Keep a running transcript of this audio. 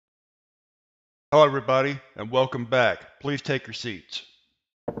Hello everybody, and welcome back. Please take your seats.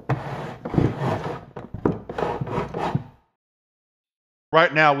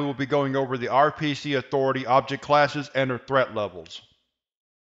 Right now we will be going over the RPC Authority object classes and their threat levels.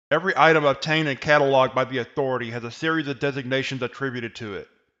 Every item obtained and cataloged by the Authority has a series of designations attributed to it.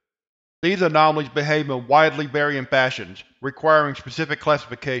 These anomalies behave in widely varying fashions, requiring specific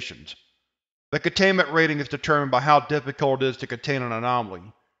classifications. The containment rating is determined by how difficult it is to contain an anomaly.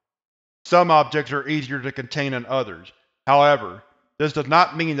 Some objects are easier to contain than others. However, this does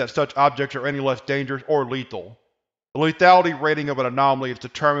not mean that such objects are any less dangerous or lethal. The lethality rating of an anomaly is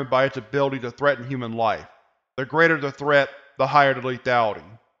determined by its ability to threaten human life. The greater the threat, the higher the lethality.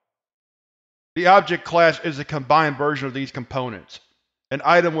 The object class is a combined version of these components. An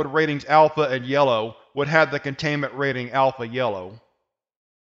item with ratings Alpha and Yellow would have the containment rating Alpha-Yellow.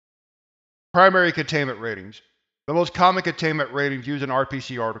 Primary containment ratings. The most common containment ratings used in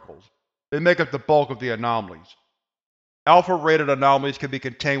RPC articles. They make up the bulk of the anomalies. Alpha-rated anomalies can be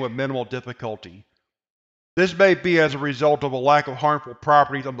contained with minimal difficulty. This may be as a result of a lack of harmful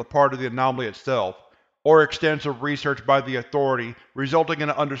properties on the part of the anomaly itself, or extensive research by the Authority resulting in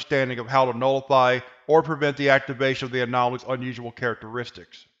an understanding of how to nullify or prevent the activation of the anomaly's unusual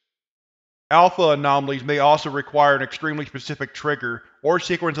characteristics. Alpha anomalies may also require an extremely specific trigger or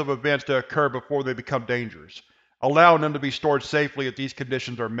sequence of events to occur before they become dangerous, allowing them to be stored safely if these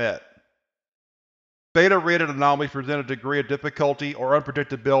conditions are met. Theta-rated anomalies present a degree of difficulty or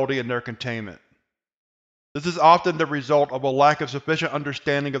unpredictability in their containment. This is often the result of a lack of sufficient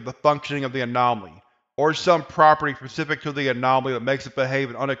understanding of the functioning of the anomaly, or some property specific to the anomaly that makes it behave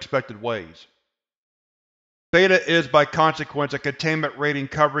in unexpected ways. Theta is by consequence a containment rating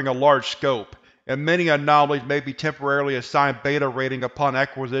covering a large scope, and many anomalies may be temporarily assigned Beta rating upon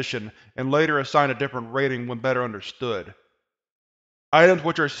acquisition and later assigned a different rating when better understood. Items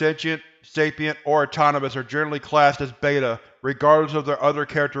which are sentient, sapient, or autonomous are generally classed as Beta regardless of their other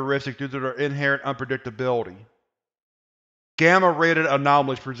characteristics due to their inherent unpredictability. Gamma-rated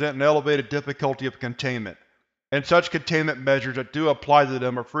anomalies present an elevated difficulty of containment, and such containment measures that do apply to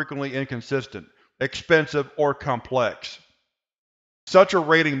them are frequently inconsistent, expensive, or complex. Such a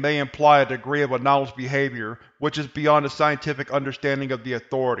rating may imply a degree of anomalous behavior which is beyond the scientific understanding of the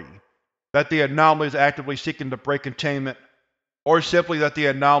Authority, that the anomaly is actively seeking to break containment, or simply that the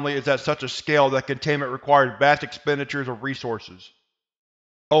anomaly is at such a scale that containment requires vast expenditures of resources.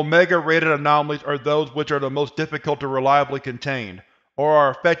 Omega-rated anomalies are those which are the most difficult to reliably contain, or are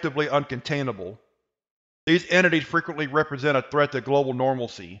effectively uncontainable. These entities frequently represent a threat to global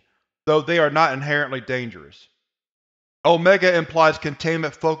normalcy, though they are not inherently dangerous. Omega implies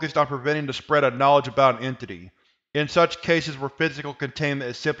containment focused on preventing the spread of knowledge about an entity, in such cases where physical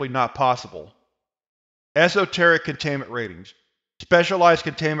containment is simply not possible. Esoteric containment ratings. Specialized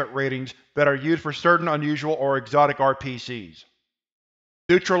containment ratings that are used for certain unusual or exotic RPCs.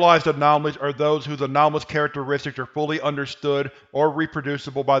 Neutralized anomalies are those whose anomalous characteristics are fully understood or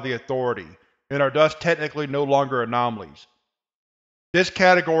reproducible by the Authority, and are thus technically no longer anomalies. This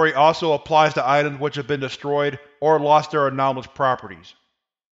category also applies to items which have been destroyed or lost their anomalous properties.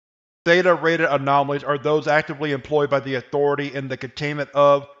 Theta-rated anomalies are those actively employed by the Authority in the containment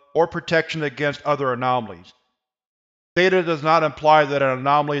of or protection against other anomalies. Theta does not imply that an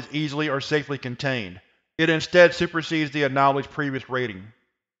anomaly is easily or safely contained. It instead supersedes the anomaly's previous rating.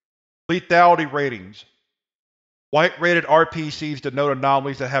 Lethality ratings. White-rated RPCs denote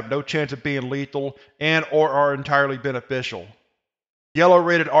anomalies that have no chance of being lethal and/or are entirely beneficial.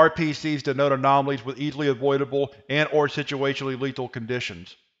 Yellow-rated RPCs denote anomalies with easily avoidable and/or situationally lethal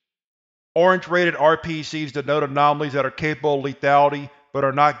conditions. Orange-rated RPCs denote anomalies that are capable of lethality but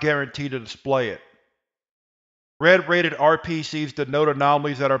are not guaranteed to display it. Red-rated RPCs denote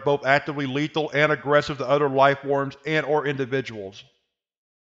anomalies that are both actively lethal and aggressive to other lifeforms and/or individuals.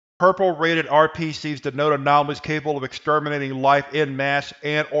 Purple-rated RPCs denote anomalies capable of exterminating life en masse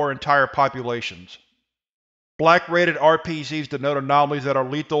and/or entire populations. Black-rated RPCs denote anomalies that are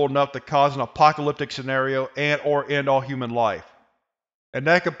lethal enough to cause an apocalyptic scenario and/or end all human life. And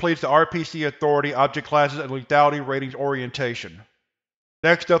that completes the RPC Authority Object Classes and Lethality Ratings orientation.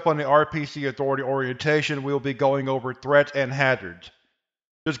 Next up on the RPC Authority orientation, we will be going over threats and hazards.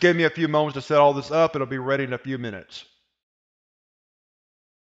 Just give me a few moments to set all this up and it'll be ready in a few minutes.